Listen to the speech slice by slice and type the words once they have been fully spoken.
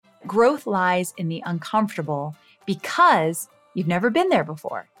growth lies in the uncomfortable because you've never been there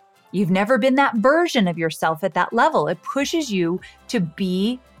before. You've never been that version of yourself at that level. It pushes you to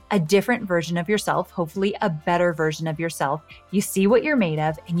be a different version of yourself, hopefully a better version of yourself. You see what you're made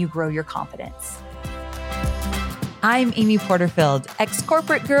of and you grow your confidence. I'm Amy Porterfield,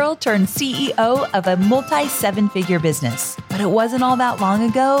 ex-corporate girl turned CEO of a multi-seven-figure business. But it wasn't all that long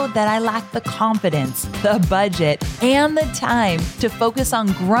ago that I lacked the confidence, the budget, and the time to focus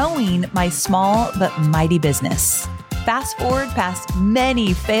on growing my small but mighty business. Fast forward past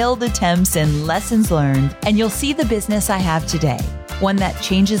many failed attempts and lessons learned, and you'll see the business I have today. One that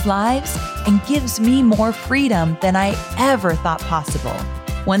changes lives and gives me more freedom than I ever thought possible.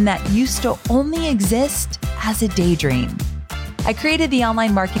 One that used to only exist as a daydream. I created the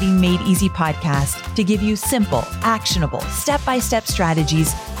Online Marketing Made Easy podcast to give you simple, actionable, step-by-step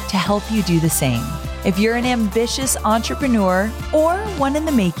strategies to help you do the same. If you're an ambitious entrepreneur or one in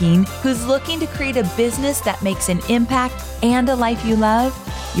the making who's looking to create a business that makes an impact and a life you love,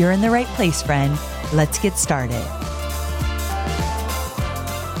 you're in the right place, friend. Let's get started.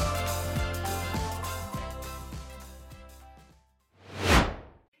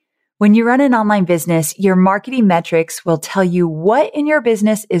 When you run an online business, your marketing metrics will tell you what in your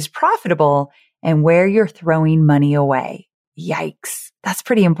business is profitable and where you're throwing money away. Yikes. That's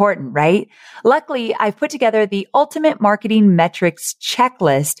pretty important, right? Luckily, I've put together the Ultimate Marketing Metrics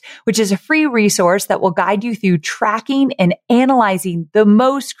Checklist, which is a free resource that will guide you through tracking and analyzing the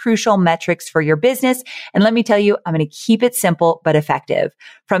most crucial metrics for your business. And let me tell you, I'm going to keep it simple but effective.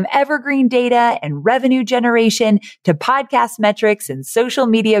 From evergreen data and revenue generation to podcast metrics and social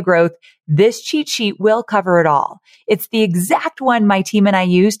media growth, this cheat sheet will cover it all. It's the exact one my team and I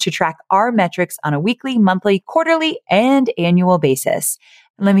use to track our metrics on a weekly, monthly, quarterly, and annual basis.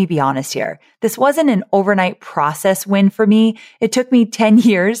 Let me be honest here. This wasn't an overnight process win for me. It took me 10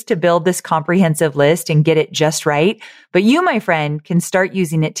 years to build this comprehensive list and get it just right. But you, my friend, can start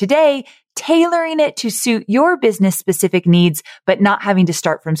using it today, tailoring it to suit your business specific needs, but not having to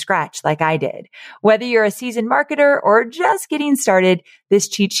start from scratch like I did. Whether you're a seasoned marketer or just getting started, this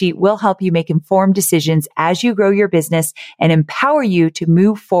cheat sheet will help you make informed decisions as you grow your business and empower you to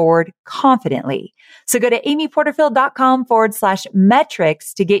move forward confidently. So go to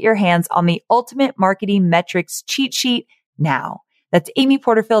amyporterfield.com/metrics to get your hands on the Ultimate Marketing Metrics cheat sheet now. That's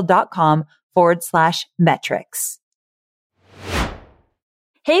amyporterfield.com/metrics.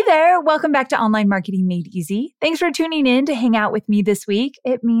 Hey there. Welcome back to Online Marketing Made Easy. Thanks for tuning in to hang out with me this week.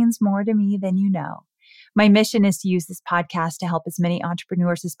 It means more to me than you know. My mission is to use this podcast to help as many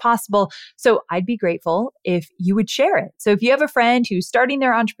entrepreneurs as possible. So I'd be grateful if you would share it. So if you have a friend who's starting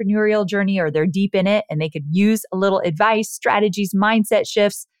their entrepreneurial journey or they're deep in it and they could use a little advice, strategies, mindset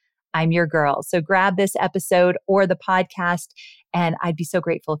shifts, I'm your girl. So grab this episode or the podcast, and I'd be so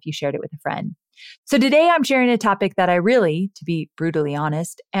grateful if you shared it with a friend. So today I'm sharing a topic that I really, to be brutally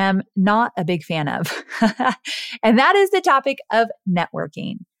honest, am not a big fan of. And that is the topic of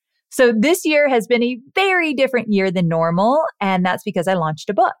networking. So this year has been a very different year than normal, and that's because I launched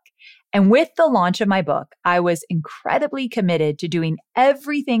a book. And with the launch of my book, I was incredibly committed to doing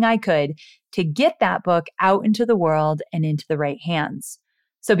everything I could to get that book out into the world and into the right hands.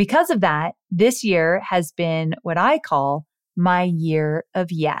 So because of that, this year has been what I call my year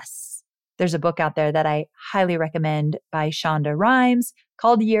of yes. There's a book out there that I highly recommend by Shonda Rhimes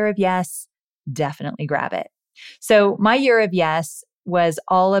called Year of Yes. Definitely grab it. So my year of yes was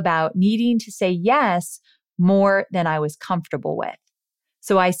all about needing to say yes more than I was comfortable with.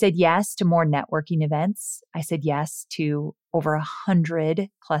 So I said yes to more networking events. I said yes to over 100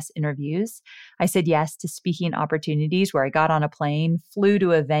 plus interviews. I said yes to speaking opportunities where I got on a plane, flew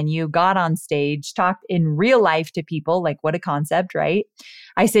to a venue, got on stage, talked in real life to people. Like, what a concept, right?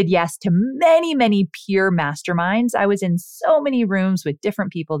 I said yes to many, many peer masterminds. I was in so many rooms with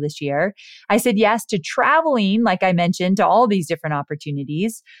different people this year. I said yes to traveling, like I mentioned, to all these different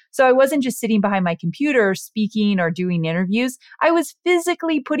opportunities. So I wasn't just sitting behind my computer speaking or doing interviews. I was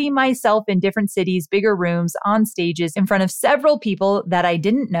physically putting myself in different cities, bigger rooms, on stages in front of several people that I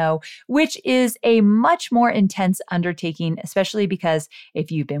didn't know, which is a much more intense undertaking, especially because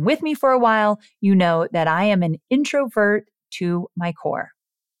if you've been with me for a while, you know that I am an introvert to my core.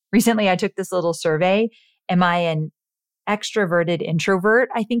 Recently, I took this little survey. Am I an extroverted introvert?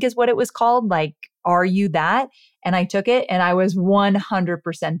 I think is what it was called. Like, are you that? And I took it and I was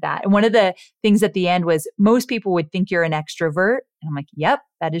 100% that. And one of the things at the end was most people would think you're an extrovert. And I'm like, yep,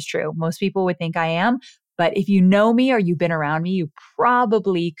 that is true. Most people would think I am. But if you know me or you've been around me, you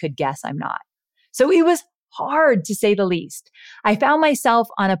probably could guess I'm not. So it was hard to say the least. I found myself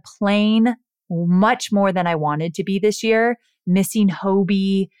on a plane much more than I wanted to be this year, missing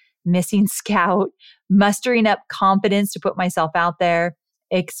Hobie, missing Scout, mustering up confidence to put myself out there,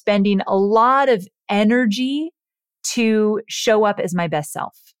 expending a lot of energy to show up as my best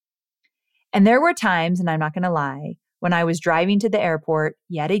self. And there were times, and I'm not going to lie, when I was driving to the airport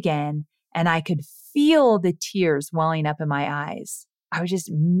yet again, and I could feel the tears welling up in my eyes. I was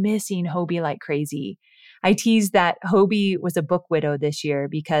just missing Hobie like crazy. I teased that Hobie was a book widow this year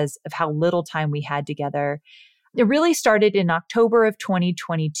because of how little time we had together. It really started in October of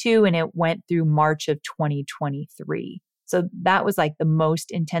 2022 and it went through March of 2023. So that was like the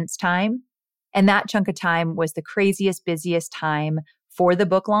most intense time. And that chunk of time was the craziest, busiest time for the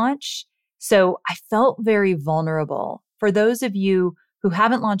book launch. So I felt very vulnerable. For those of you who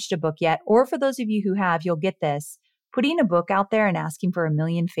haven't launched a book yet, or for those of you who have, you'll get this. Putting a book out there and asking for a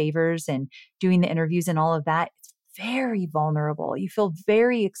million favors and doing the interviews and all of that, it's very vulnerable. You feel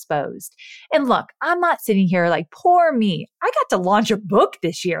very exposed. And look, I'm not sitting here like, poor me. I got to launch a book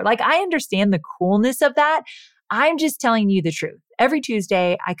this year. Like, I understand the coolness of that. I'm just telling you the truth. Every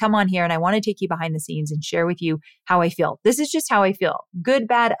Tuesday, I come on here and I want to take you behind the scenes and share with you how I feel. This is just how I feel. Good,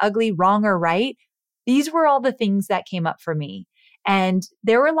 bad, ugly, wrong, or right. These were all the things that came up for me. And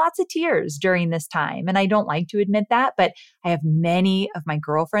there were lots of tears during this time. And I don't like to admit that, but I have many of my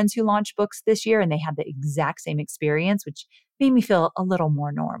girlfriends who launched books this year and they had the exact same experience, which made me feel a little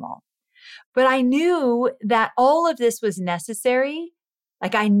more normal. But I knew that all of this was necessary.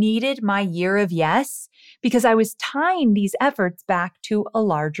 Like, I needed my year of yes, because I was tying these efforts back to a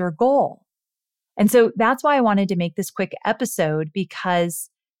larger goal. And so that's why I wanted to make this quick episode, because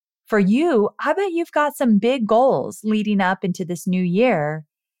for you, I bet you've got some big goals leading up into this new year.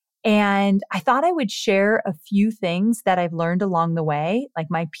 And I thought I would share a few things that I've learned along the way, like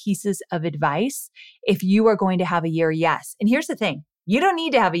my pieces of advice, if you are going to have a year yes. And here's the thing, you don't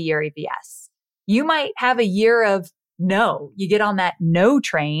need to have a year of yes. You might have a year of no. You get on that no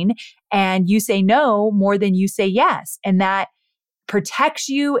train and you say no more than you say yes. And that protects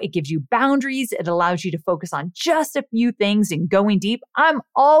you. It gives you boundaries. It allows you to focus on just a few things and going deep. I'm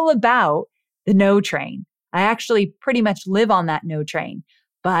all about the no train. I actually pretty much live on that no train.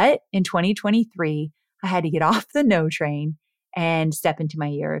 But in 2023, I had to get off the no train and step into my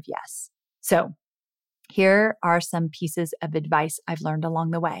year of yes. So here are some pieces of advice I've learned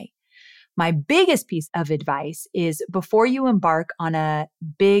along the way. My biggest piece of advice is before you embark on a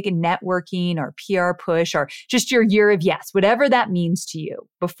big networking or PR push or just your year of yes, whatever that means to you,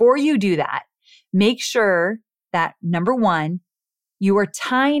 before you do that, make sure that number one, you are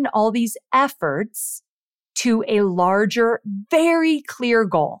tying all these efforts to a larger, very clear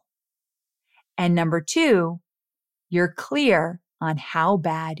goal. And number two, you're clear on how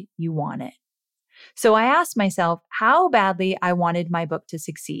bad you want it. So I asked myself how badly I wanted my book to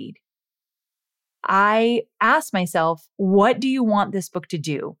succeed. I asked myself, what do you want this book to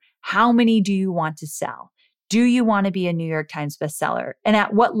do? How many do you want to sell? Do you want to be a New York Times bestseller? And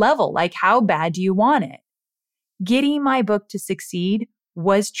at what level? Like, how bad do you want it? Getting my book to succeed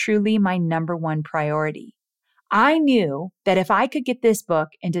was truly my number one priority. I knew that if I could get this book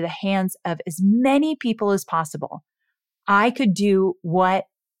into the hands of as many people as possible, I could do what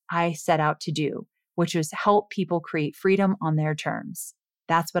I set out to do, which was help people create freedom on their terms.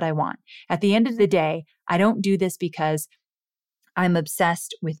 That's what I want. At the end of the day, I don't do this because I'm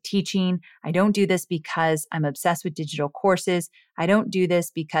obsessed with teaching. I don't do this because I'm obsessed with digital courses. I don't do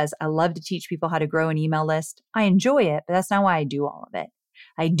this because I love to teach people how to grow an email list. I enjoy it, but that's not why I do all of it.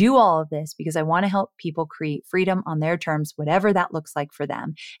 I do all of this because I want to help people create freedom on their terms, whatever that looks like for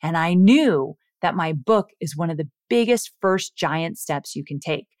them. And I knew that my book is one of the biggest first giant steps you can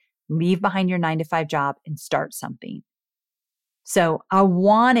take. Leave behind your 9-to-5 job and start something. So I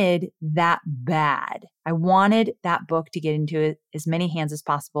wanted that bad. I wanted that book to get into as many hands as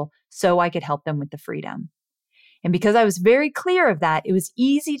possible so I could help them with the freedom. And because I was very clear of that, it was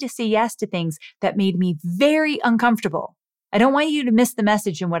easy to say yes to things that made me very uncomfortable. I don't want you to miss the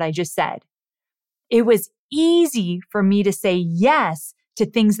message in what I just said. It was easy for me to say yes to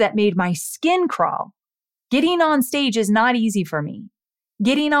things that made my skin crawl. Getting on stage is not easy for me.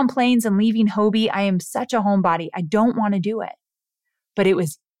 Getting on planes and leaving Hobie, I am such a homebody. I don't want to do it. But it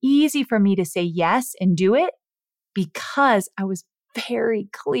was easy for me to say yes and do it because I was very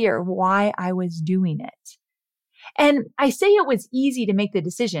clear why I was doing it. And I say it was easy to make the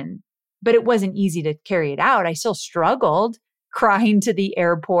decision, but it wasn't easy to carry it out. I still struggled, crying to the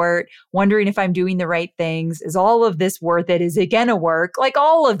airport, wondering if I'm doing the right things. Is all of this worth it? Is it going to work? Like,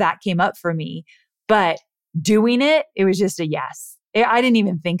 all of that came up for me. But doing it, it was just a yes. I didn't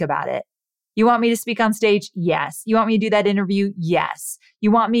even think about it. You want me to speak on stage? Yes. You want me to do that interview? Yes.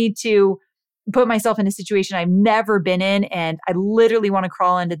 You want me to put myself in a situation I've never been in and I literally want to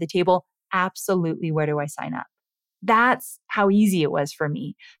crawl under the table? Absolutely. Where do I sign up? That's how easy it was for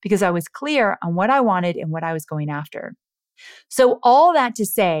me because I was clear on what I wanted and what I was going after. So all that to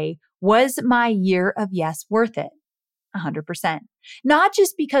say, was my year of yes worth it? 100%. Not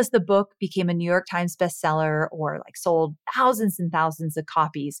just because the book became a New York Times bestseller or like sold thousands and thousands of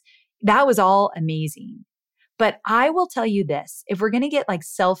copies. That was all amazing. But I will tell you this, if we're going to get like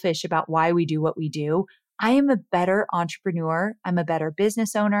selfish about why we do what we do, I am a better entrepreneur. I'm a better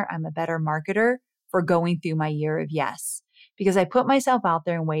business owner. I'm a better marketer for going through my year of yes, because I put myself out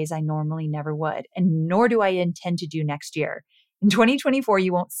there in ways I normally never would, and nor do I intend to do next year. In 2024,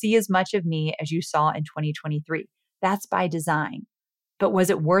 you won't see as much of me as you saw in 2023. That's by design. But was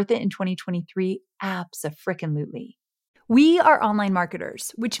it worth it in 2023? Abso-frickin-lutely. We are online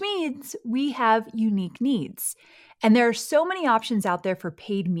marketers, which means we have unique needs. And there are so many options out there for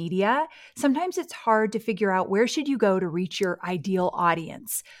paid media. Sometimes it's hard to figure out where should you go to reach your ideal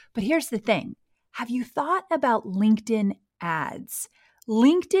audience. But here's the thing. Have you thought about LinkedIn ads?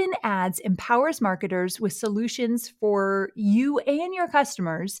 LinkedIn ads empowers marketers with solutions for you and your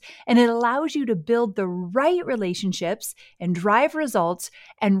customers, and it allows you to build the right relationships and drive results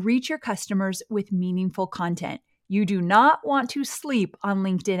and reach your customers with meaningful content. You do not want to sleep on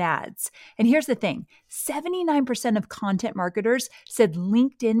LinkedIn ads. And here's the thing, 79% of content marketers said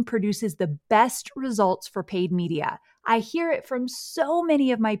LinkedIn produces the best results for paid media. I hear it from so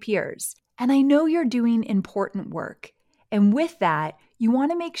many of my peers. And I know you're doing important work. And with that, you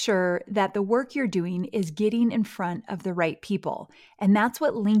want to make sure that the work you're doing is getting in front of the right people. And that's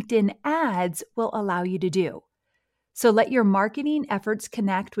what LinkedIn ads will allow you to do. So let your marketing efforts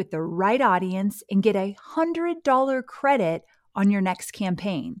connect with the right audience and get a $100 credit on your next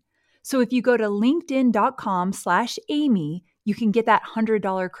campaign. So if you go to linkedin.com/Amy, you can get that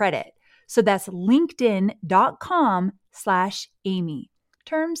 $100 credit. So that's linkedin.com/Amy.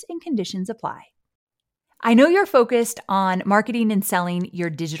 Terms and conditions apply. I know you're focused on marketing and selling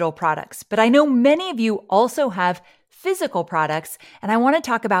your digital products, but I know many of you also have physical products, and I want to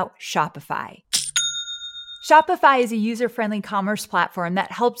talk about Shopify. Shopify is a user-friendly commerce platform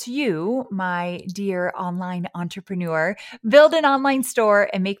that helps you, my dear online entrepreneur, build an online store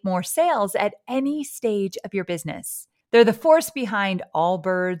and make more sales at any stage of your business. They're the force behind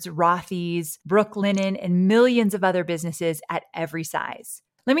Allbirds, Rothy's, Brooklinen, and millions of other businesses at every size.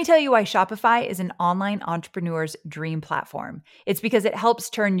 Let me tell you why Shopify is an online entrepreneur's dream platform. It's because it helps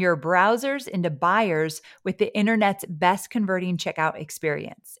turn your browsers into buyers with the internet's best converting checkout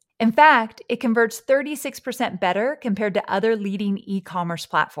experience. In fact, it converts 36% better compared to other leading e-commerce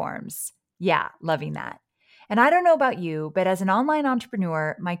platforms. Yeah, loving that. And I don't know about you, but as an online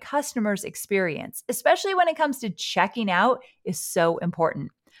entrepreneur, my customers' experience, especially when it comes to checking out, is so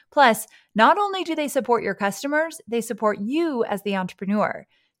important. Plus, not only do they support your customers, they support you as the entrepreneur.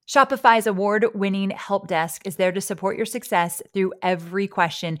 Shopify's award-winning help desk is there to support your success through every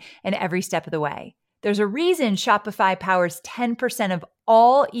question and every step of the way. There's a reason Shopify powers 10% of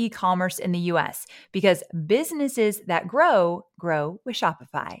all e-commerce in the US, because businesses that grow with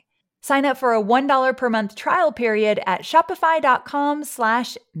Shopify. Sign up for a $1 per month trial period at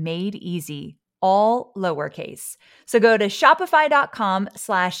shopify.com/madeeasy. All lowercase. So go to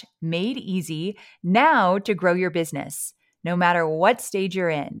shopify.com/madeeasy now to grow your business, no matter what stage you're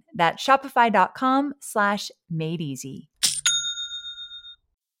in. That's shopify.com/madeeasy.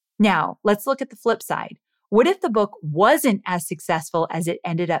 Now, let's look at the flip side. What if the book wasn't as successful as it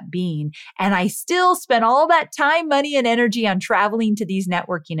ended up being, and I still spent all that time, money, and energy on traveling to these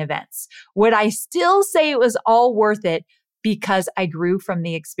networking events? Would I still say it was all worth it because I grew from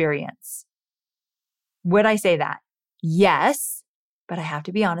the experience? Would I say that? Yes, but I have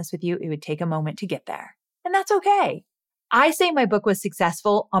to be honest with you, it would take a moment to get there. And that's okay. I say my book was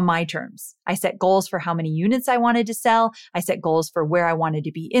successful on my terms. I set goals for how many units I wanted to sell. I set goals for where I wanted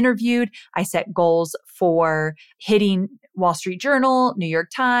to be interviewed. I set goals for hitting Wall Street Journal, New York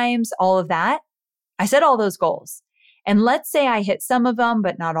Times, all of that. I set all those goals. And let's say I hit some of them,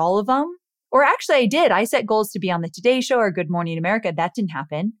 but not all of them. Or actually I did. I set goals to be on the Today Show or Good Morning America. That didn't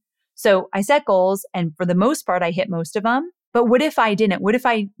happen. So I set goals, and for the most part, I hit most of them. But what if I didn't? What if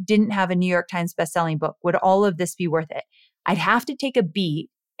I didn't have a New York Times bestselling book? Would all of this be worth it? I'd have to take a beat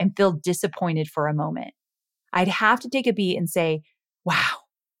and feel disappointed for a moment. I'd have to take a beat and say, wow,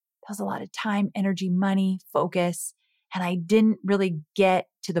 that was a lot of time, energy, money, focus. And I didn't really get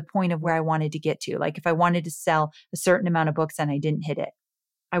to the point of where I wanted to get to. Like if I wanted to sell a certain amount of books and I didn't hit it,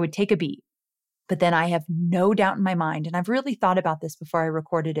 I would take a beat. But then I have no doubt in my mind, and I've really thought about this before I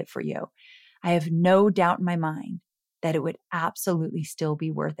recorded it for you. I have no doubt in my mind that it would absolutely still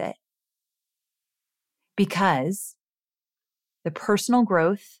be worth it. because the personal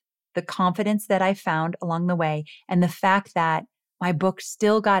growth, the confidence that I found along the way, and the fact that my book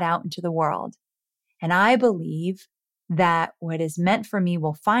still got out into the world. And I believe that what is meant for me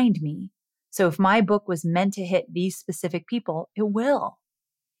will find me. So if my book was meant to hit these specific people, it will.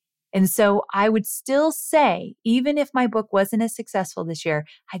 And so I would still say, even if my book wasn't as successful this year,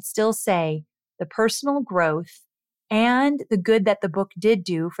 I'd still say the personal growth and the good that the book did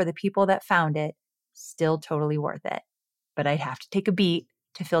do for the people that found it, still totally worth it. But I'd have to take a beat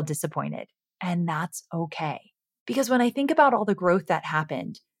to feel disappointed. And that's okay. Because when I think about all the growth that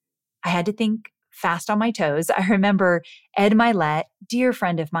happened, I had to think fast on my toes. I remember Ed Milet, dear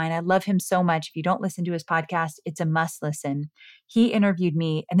friend of mine. I love him so much. If you don't listen to his podcast, it's a must listen. He interviewed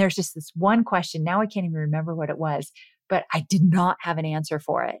me, and there's just this one question. Now I can't even remember what it was, but I did not have an answer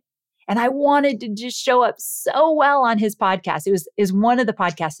for it. And I wanted to just show up so well on his podcast. It was one of the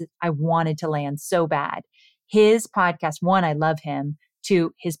podcasts that I wanted to land so bad. His podcast, one, I love him.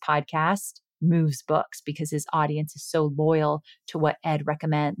 Two, his podcast moves books because his audience is so loyal to what Ed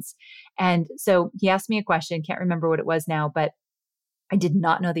recommends. And so he asked me a question, can't remember what it was now, but I did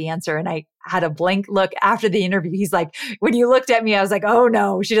not know the answer. And I had a blank look after the interview. He's like, when you looked at me, I was like, oh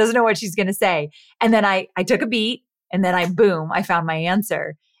no, she doesn't know what she's going to say. And then I took a beat and then I found my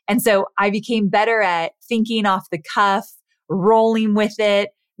answer. And so I became better at thinking off the cuff, rolling with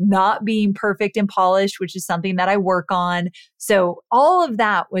it, not being perfect and polished, which is something that I work on. So all of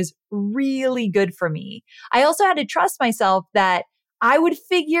that was really good for me. I also had to trust myself that I would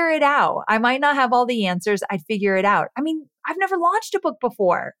figure it out. I might not have all the answers. I'd figure it out. I mean, I've never launched a book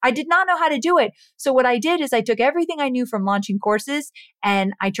before. I did not know how to do it. So what I did is I took everything I knew from launching courses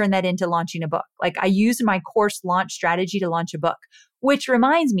and I turned that into launching a book. Like I used my course launch strategy to launch a book, which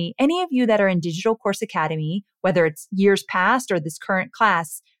reminds me, any of you that are in Digital Course Academy, whether it's years past or this current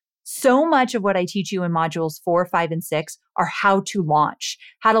class, so much of what I teach you in modules 4, 5, and 6 are how to launch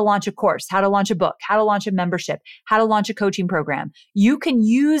a course, how to launch a book, how to launch a membership, how to launch a coaching program. You can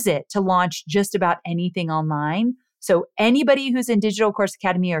use it to launch just about anything online. So anybody who's in Digital Course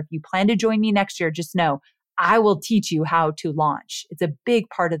Academy, or if you plan to join me next year, just know I will teach you how to launch. It's a big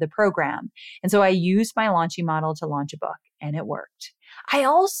part of the program. And so I used my launching model to launch a book and it worked. I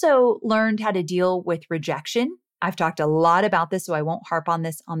also learned how to deal with rejection. I've talked a lot about this, so I won't harp on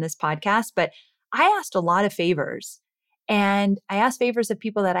this podcast, but I asked a lot of favors. And I asked favors of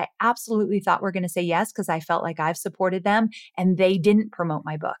people that I absolutely thought were going to say yes because I felt like I've supported them and they didn't promote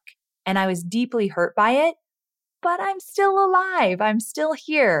my book. And I was deeply hurt by it, but I'm still alive. I'm still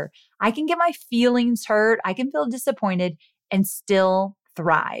here. I can get my feelings hurt. I can feel disappointed and still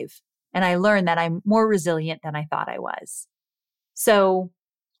thrive. And I learned that I'm more resilient than I thought I was. So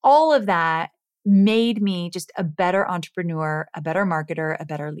all of that made me just a better entrepreneur, a better marketer, a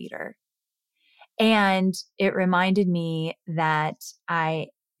better leader. And it reminded me that I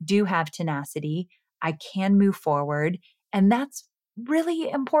do have tenacity. I can move forward. And that's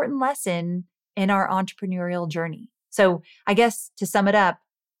really important lesson in our entrepreneurial journey. So I guess to sum it up,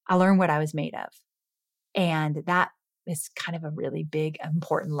 I learned what I was made of. And that is kind of a really big,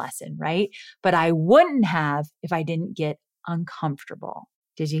 important lesson, right? But I wouldn't have if I didn't get uncomfortable.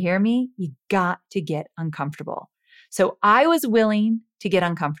 Did you hear me? You got to get uncomfortable. So I was willing to get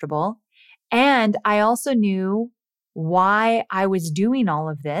uncomfortable. And I also knew why I was doing all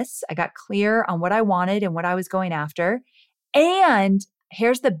of this. I got clear on what I wanted and what I was going after. And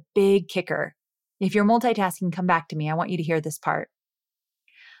here's the big kicker. If you're multitasking, come back to me. I want you to hear this part.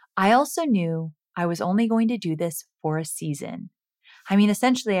 I also knew I was only going to do this for a season. I mean,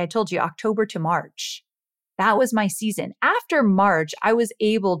 essentially, I told you October to March. That was my season. After March, I was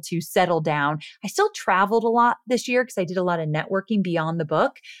able to settle down. I still traveled a lot this year because I did a lot of networking beyond the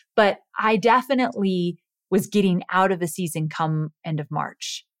book, but I definitely was getting out of the season come end of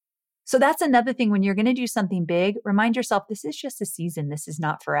March. So that's another thing. When you're going to do something big, remind yourself, this is just a season. This is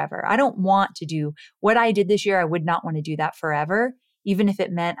not forever. I don't want to do what I did this year. I would not want to do that forever, even if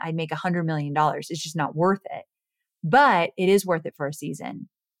it meant I'd make $100 million. It's just not worth it. But it is worth it for a season.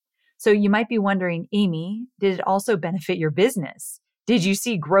 So you might be wondering, Amy, did it also benefit your business? Did you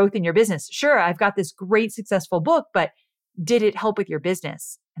see growth in your business? Sure, I've got this great successful book, but did it help with your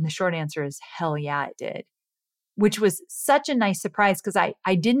business? And the short answer is hell yeah, it did. Which was such a nice surprise because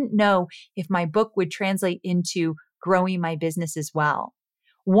I didn't know if my book would translate into growing my business as well.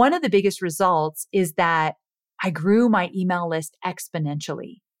 One of the biggest results is that I grew my email list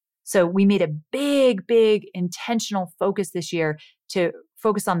exponentially. So we made a big intentional focus this year to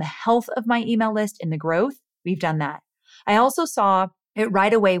focus on the health of my email list and the growth. We've done that. I also saw it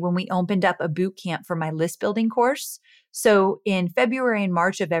right away when we opened up a boot camp for my list building course. So in February and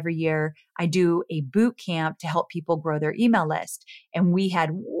March of every year, I do a boot camp to help people grow their email list. And we had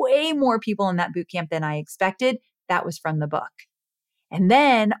way more people in that boot camp than I expected. That was from the book. And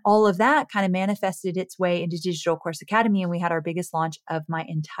then all of that kind of manifested its way into Digital Course Academy, and we had our biggest launch of my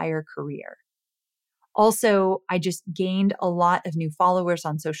entire career. Also, I just gained a lot of new followers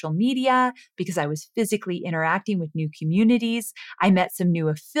on social media because I was physically interacting with new communities. I met some new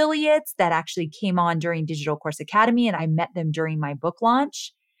affiliates that actually came on during Digital Course Academy, and I met them during my book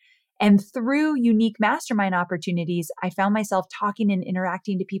launch. And through unique mastermind opportunities, I found myself talking and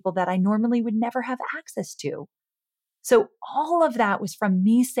interacting to people that I normally would never have access to. So all of that was from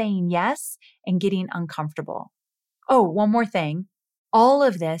me saying yes and getting uncomfortable. Oh, one more thing. All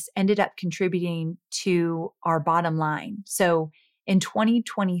of this ended up contributing to our bottom line. So in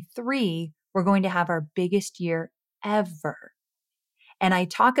 2023, we're going to have our biggest year ever. And I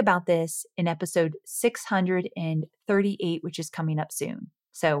talk about this in episode 638, which is coming up soon.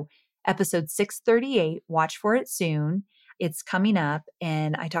 So episode 638, watch for it soon. It's coming up,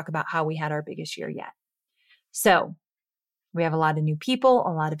 and I talk about how we had our biggest year yet. So we have a lot of new people,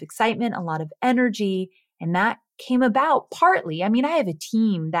 a lot of excitement, a lot of energy, and that came about partly. I mean, I have a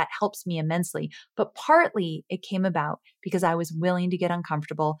team that helps me immensely, but partly it came about because I was willing to get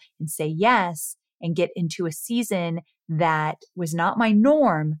uncomfortable and say yes and get into a season that was not my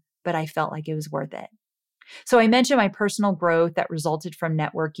norm, but I felt like it was worth it. So I mentioned my personal growth that resulted from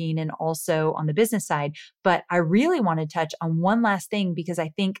networking and also on the business side, but I really want to touch on one last thing because I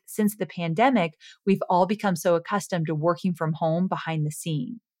think since the pandemic, we've all become so accustomed to working from home behind the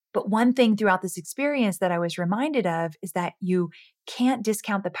scene. But one thing throughout this experience that I was reminded of is that you can't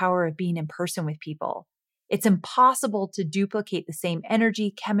discount the power of being in person with people. It's impossible to duplicate the same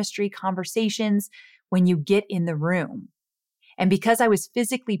energy, chemistry, conversations when you get in the room. And because I was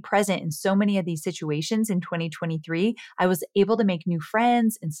physically present in so many of these situations in 2023, I was able to make new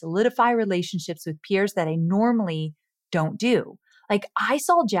friends and solidify relationships with peers that I normally don't do. Like I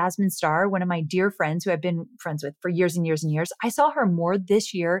saw Jasmine Star, one of my dear friends who I've been friends with for years and years and years. I saw her more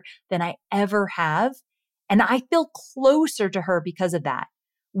this year than I ever have. And I feel closer to her because of that.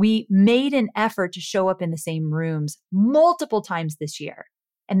 We made an effort to show up in the same rooms multiple times this year.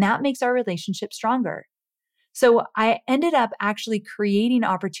 And that makes our relationship stronger. So I ended up actually creating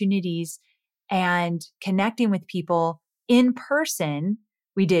opportunities and connecting with people in person.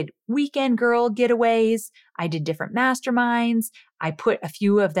 We did weekend girl getaways. I did different masterminds. I put a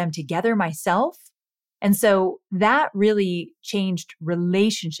few of them together myself. And so that really changed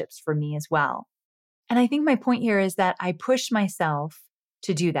relationships for me as well. And I think my point here is that I pushed myself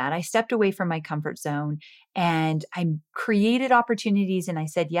to do that. I stepped away from my comfort zone and I created opportunities and I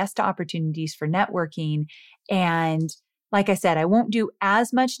said yes to opportunities for networking. And like I said, I won't do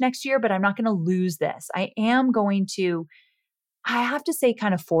as much next year, but I'm not going to lose this. I am going to, I have to say,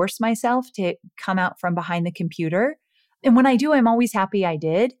 kind of force myself to come out from behind the computer. And when I do, I'm always happy I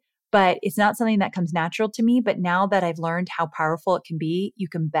did, but it's not something that comes natural to me. But now that I've learned how powerful it can be, you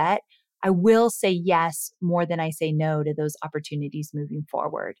can bet I will say yes more than I say no to those opportunities moving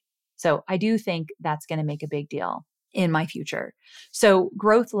forward. So I do think that's going to make a big deal in my future. So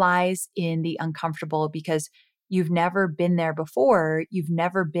growth lies in the uncomfortable because you've never been there before. You've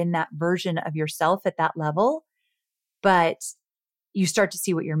never been that version of yourself at that level, but you start to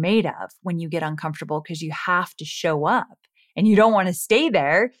see what you're made of when you get uncomfortable because you have to show up and you don't want to stay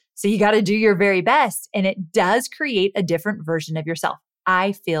there. So you got to do your very best. And it does create a different version of yourself.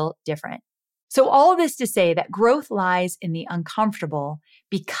 I feel different. So all of this to say that growth lies in the uncomfortable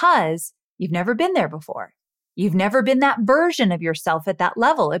because you've never been there before. You've never been that version of yourself at that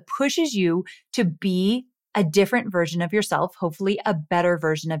level. It pushes you to be a different version of yourself, hopefully a better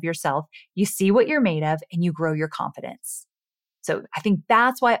version of yourself. You see what you're made of and you grow your confidence. So I think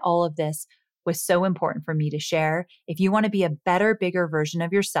that's why all of this was so important for me to share. If you want to be a better, bigger version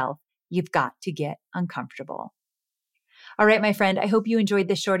of yourself, you've got to get uncomfortable. All right, my friend, I hope you enjoyed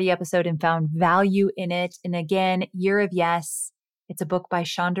this shorty episode and found value in it. And again, Year of Yes, it's a book by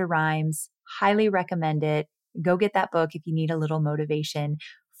Shonda Rhimes. Highly recommend it. Go get that book if you need a little motivation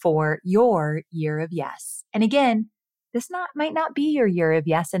for your year of yes. And again, this might not be your year of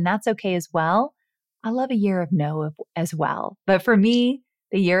yes, and that's okay as well. I love a year of no as well. But for me,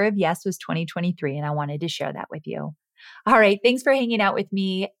 the year of yes was 2023, and I wanted to share that with you. All right. Thanks for hanging out with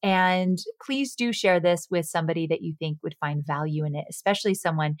me. And please do share this with somebody that you think would find value in it, especially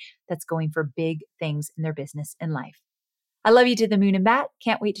someone that's going for big things in their business and life. I love you to the moon and back.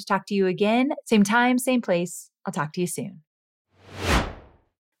 Can't wait to talk to you again. Same time, same place. I'll talk to you soon.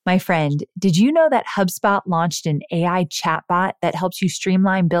 My friend, did you know that HubSpot launched an AI chatbot that helps you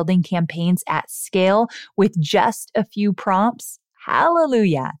streamline building campaigns at scale with just a few prompts?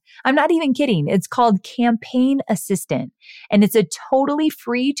 Hallelujah. I'm not even kidding. It's called Campaign Assistant, and it's a totally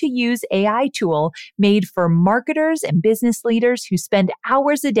free to use AI tool made for marketers and business leaders who spend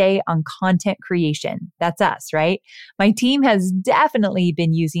hours a day on content creation. That's us, right? My team has definitely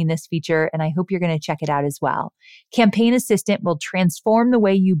been using this feature, and I hope you're going to check it out as well. Campaign Assistant will transform the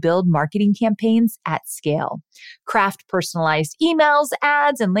way you build marketing campaigns at scale. Craft personalized emails,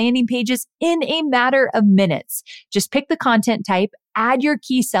 ads, and landing pages in a matter of minutes. Just pick the content type, add your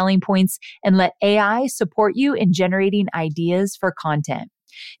key selling points, and let AI support you in generating ideas for content.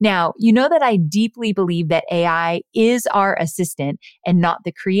 Now, you know that I deeply believe that AI is our assistant and not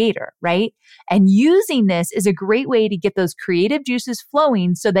the creator, right? And using this is a great way to get those creative juices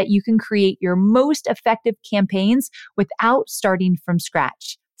flowing so that you can create your most effective campaigns without starting from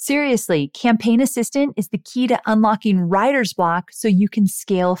scratch. Seriously, Campaign Assistant is the key to unlocking writer's block so you can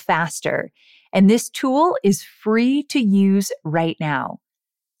scale faster. And this tool is free to use right now.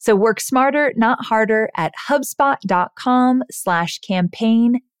 So work smarter, not harder at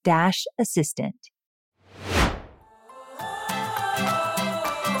HubSpot.com/campaign-assistant.